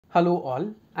Hello all,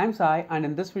 I'm Sai and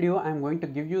in this video I'm going to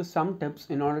give you some tips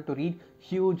in order to read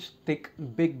huge, thick,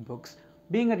 big books.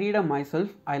 Being a reader myself,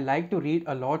 I like to read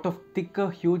a lot of thicker,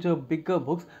 huger, bigger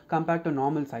books compared to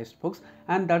normal sized books,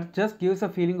 and that just gives a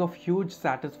feeling of huge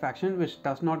satisfaction which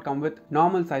does not come with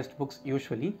normal sized books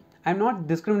usually. I'm not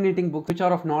discriminating books which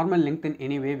are of normal length in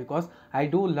any way because I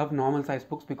do love normal sized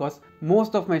books because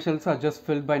most of my shelves are just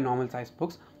filled by normal sized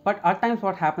books. But at times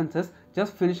what happens is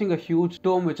just finishing a huge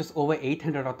tome which is over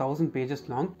 800 or 1000 pages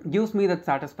long gives me that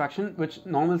satisfaction which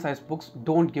normal sized books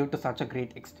don't give to such a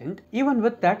great extent. Even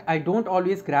with that, I don't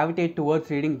always gravitate towards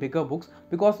reading bigger books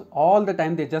because all the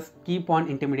time they just keep on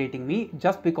intimidating me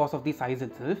just because of the size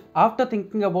itself. After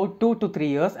thinking about 2 to 3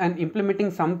 years and implementing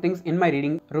some things in my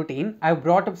reading routine, I've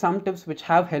brought up some tips which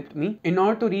have helped me in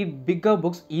order to read bigger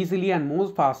books easily and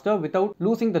move faster without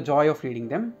losing the joy of reading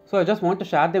them. So I just want to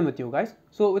share them with you guys.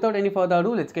 So without any further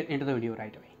ado, let's get into the video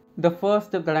right away. The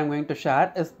first tip that I'm going to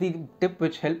share is the tip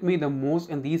which helped me the most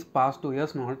in these past 2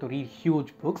 years in order to read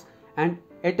huge books, and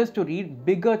it is to read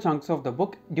bigger chunks of the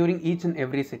book during each and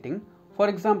every sitting. For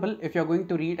example, if you're going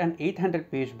to read an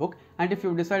 800-page book and if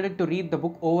you've decided to read the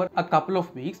book over a couple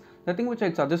of weeks, the thing which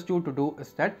I'd suggest you to do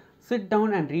is that sit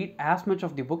down and read as much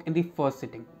of the book in the first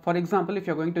sitting. For example, if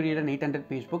you're going to read an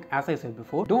 800-page book, as I said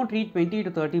before, don't read 20 to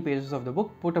 30 pages of the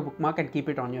book, put a bookmark and keep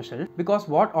it on your shelf. Because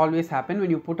what always happens when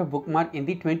you put a bookmark in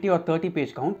the 20 or 30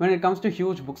 page count when it comes to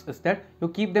huge books is that you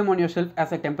keep them on your shelf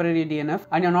as a temporary DNF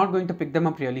and you're not going to pick them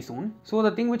up really soon. So the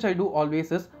thing which I do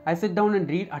always is I sit down and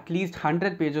read at least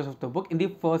 100 pages of the book in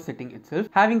the first sitting itself.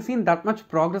 Having seen that much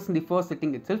progress in the first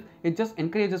sitting itself, it just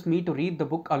encourages me to read the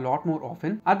book a lot more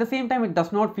often. At the same time, it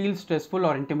does not feel stressful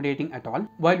or intimidating at all.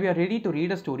 While we are ready to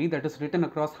read a story that is written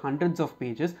across hundreds of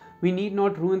pages, we need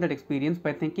not ruin that experience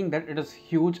by thinking that it is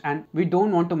huge and we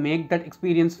don't want to make that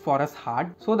experience for us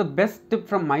hard. So the best tip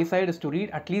from my side is to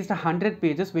read at least 100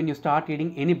 pages when you start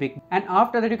reading any big book. And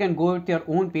after that you can go at your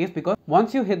own pace because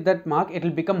once you hit that mark, it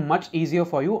will become much easier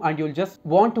for you and you'll just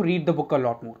want to read the book a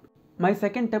lot more. My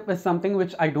second tip is something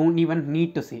which I don't even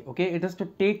need to say, okay? It is to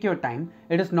take your time.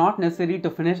 It is not necessary to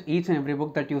finish each and every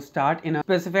book that you start in a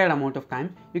specified amount of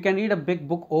time. You can read a big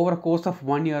book over a course of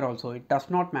 1 year also. It does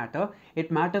not matter.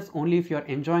 It matters only if you are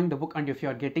enjoying the book and if you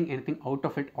are getting anything out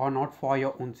of it or not for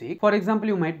your own sake. For example,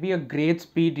 you might be a great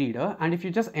speed reader and if you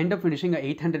just end up finishing a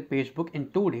 800-page book in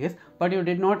 2 days, but you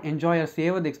did not enjoy or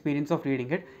savor the experience of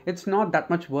reading it, it's not that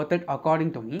much worth it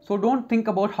according to me. So don't think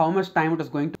about how much time it is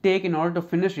going to take in order to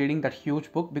finish reading that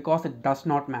huge book because it does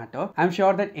not matter. I'm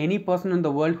sure that any person in the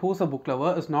world who's a book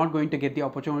lover is not going to get the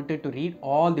opportunity to read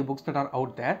all the books that are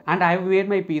out there, and I've made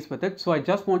my peace with it. So I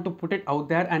just want to put it out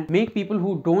there and make people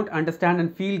who don't understand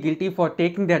and feel guilty for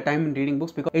taking their time in reading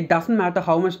books, because it doesn't matter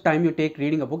how much time you take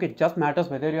reading a book, it just matters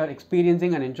whether you are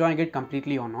experiencing and enjoying it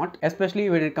completely or not. Especially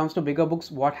when it comes to bigger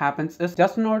books, what happens is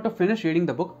just in order to finish reading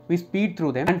the book, we speed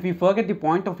through them and we forget the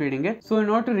point of reading it. So in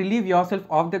order to relieve yourself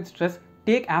of that stress,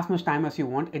 take as much time as you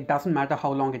want. It doesn't matter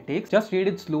how long it takes. Just read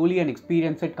it slowly and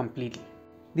experience it completely.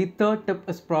 The third tip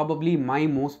is probably my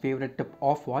most favorite tip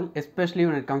of all, especially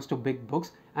when it comes to big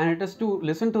books, and it is to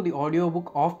listen to the audiobook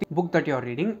of the book that you're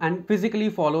reading and physically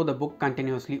follow the book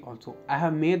continuously also. I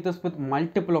have made this with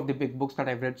multiple of the big books that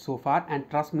I've read so far, and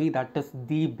trust me, that is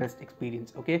the best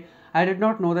experience, okay? I did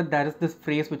not know that there is this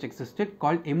phrase which existed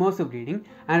called immersive reading,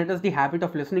 and it is the habit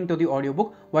of listening to the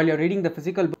audiobook while you're reading the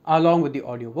physical book along with the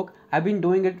audiobook. I've been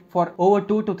doing it for over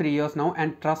 2 to 3 years now,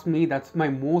 and trust me, that's my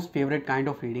most favorite kind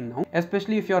of reading now,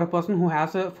 especially if you're a person who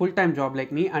has a full-time job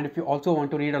like me and if you also want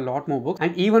to read a lot more books,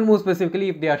 and even more specifically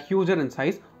if they are huger in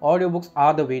size, audiobooks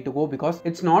are the way to go because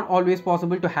it's not always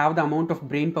possible to have the amount of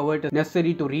brain power it is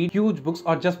necessary to read huge books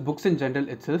or just books in general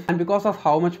itself. And because of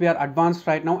how much we are advanced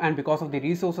right now and because of the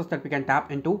resources that we can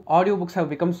tap into, audiobooks have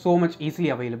become so much easily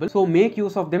available. So make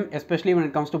use of them, especially when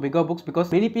it comes to bigger books,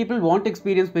 because many people want to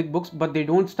experience big books but they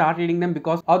don't start reading them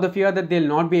because of the fear that they'll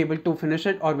not be able to finish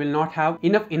it or will not have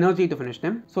enough energy to finish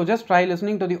them. So just try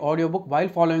listening to the audiobook while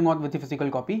following on with the physical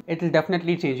copy. It will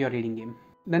definitely change your reading game.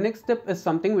 The next step is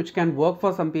something which can work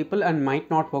for some people and might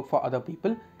not work for other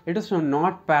people. It is to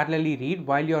not parallelly read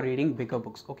while you're reading bigger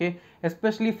books, okay?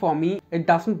 Especially for me, it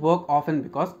doesn't work often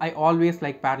because I always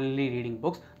like parallelly reading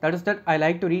books. That is that I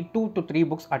like to read 2 to 3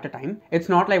 books at a time. It's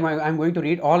not like I'm going to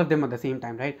read all of them at the same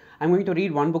time, right? I'm going to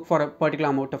read one book for a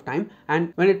particular amount of time,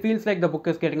 and when it feels like the book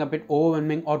is getting a bit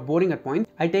overwhelming or boring at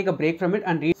points, I take a break from it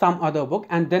and read some other book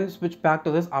and then switch back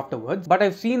to this afterwards. But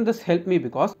I've seen this help me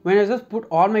because when I just put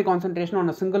all my concentration on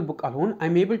a single book alone,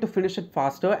 I'm able to finish it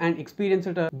faster and experience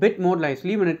it a bit more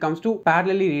nicely when it comes to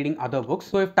parallelly reading other books.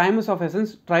 So if time is of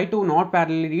essence, try to not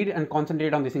parallelly read and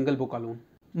concentrate on the single book alone.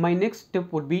 My next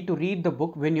tip would be to read the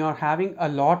book when you're having a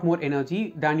lot more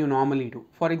energy than you normally do.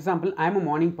 For example, I'm a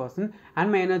morning person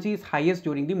and my energy is highest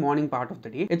during the morning part of the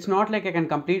day. It's not like I can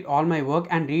complete all my work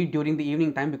and read during the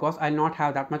evening time because I'll not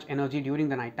have that much energy during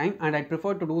the night time, and I'd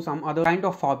prefer to do some other kind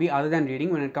of hobby other than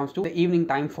reading when it comes to the evening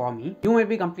time for me. You might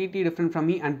be completely different from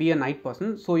me and be a night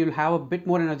person, so you'll have a bit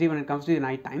more energy when it comes to the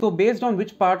night time. So based on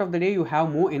which part of the day you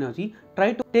have more energy,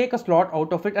 try to take a slot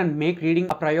out of it and make reading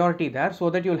a priority there so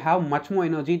that you'll have much more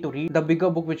energy to read the bigger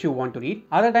book which you want to read.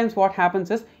 Other times what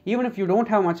happens is, even if you don't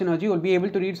have much energy, you'll be able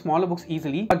to read smaller books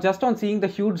easily, but just on seeing the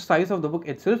huge size of the book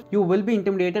itself, you will be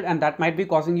intimidated and that might be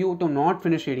causing you to not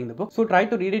finish reading the book. So try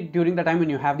to read it during the time when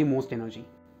you have the most energy.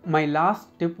 My last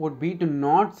tip would be to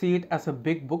not see it as a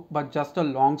big book but just a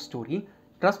long story.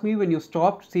 Trust me, when you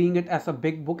stop seeing it as a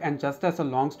big book and just as a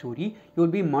long story, you'll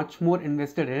be much more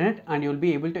invested in it and you'll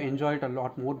be able to enjoy it a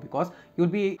lot more because you'll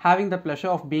be having the pleasure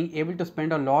of being able to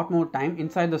spend a lot more time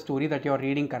inside the story that you're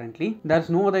reading currently. There's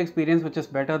no other experience which is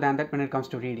better than that when it comes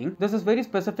to reading. This is very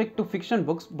specific to fiction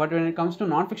books, but when it comes to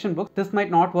non-fiction books, this might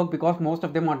not work because most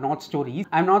of them are not stories.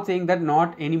 I'm not saying that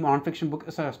not any non-fiction book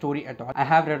is a story at all. I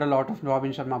have read a lot of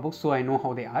Robin Sharma books, so I know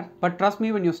how they are. But trust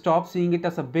me, when you stop seeing it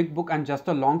as a big book and just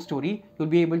a long story,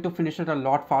 you'll be able to finish it a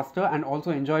lot faster and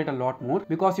also enjoy it a lot more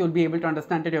because you'll be able to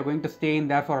understand that you're going to stay in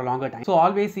there for a longer time. So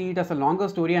always see it as a longer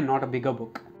story and not a bigger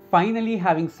book. Finally,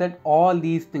 having said all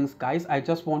these things, guys, I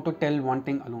just want to tell one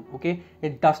thing alone, okay?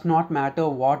 It does not matter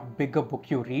what bigger book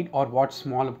you read or what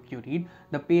smaller book you read.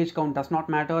 The page count does not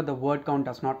matter, the word count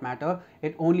does not matter.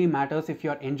 It only matters if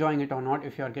you're enjoying it or not,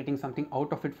 if you're getting something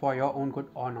out of it for your own good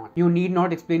or not. You need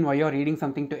not explain why you're reading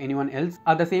something to anyone else.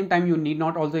 At the same time, you need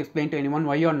not also explain to anyone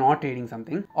why you're not reading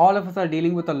something. All of us are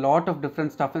dealing with a lot of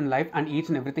different stuff in life and each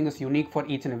and everything is unique for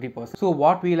each and every person. So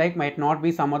what we like might not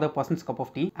be some other person's cup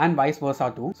of tea and vice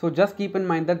versa too. So just keep in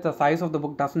mind that the size of the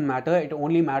book doesn't matter. It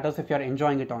only matters if you're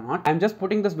enjoying it or not. I'm just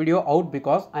putting this video out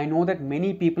because I know that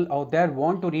many people out there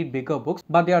want to read bigger books,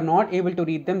 but they are not able to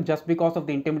read them just because of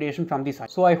the intimidation from the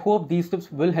size. So I hope these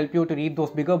tips will help you to read those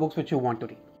bigger books which you want to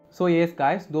read. So yes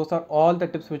guys, those are all the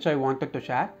tips which I wanted to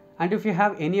share. And if you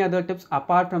have any other tips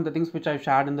apart from the things which I've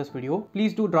shared in this video,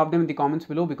 please do drop them in the comments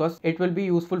below because it will be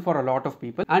useful for a lot of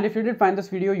people. And if you did find this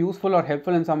video useful or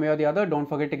helpful in some way or the other, don't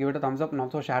forget to give it a thumbs up and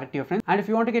also share it to your friends. And if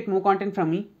you want to get more content from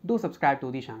me, do subscribe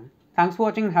to the channel. Thanks for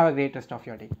watching and have a great rest of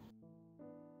your day.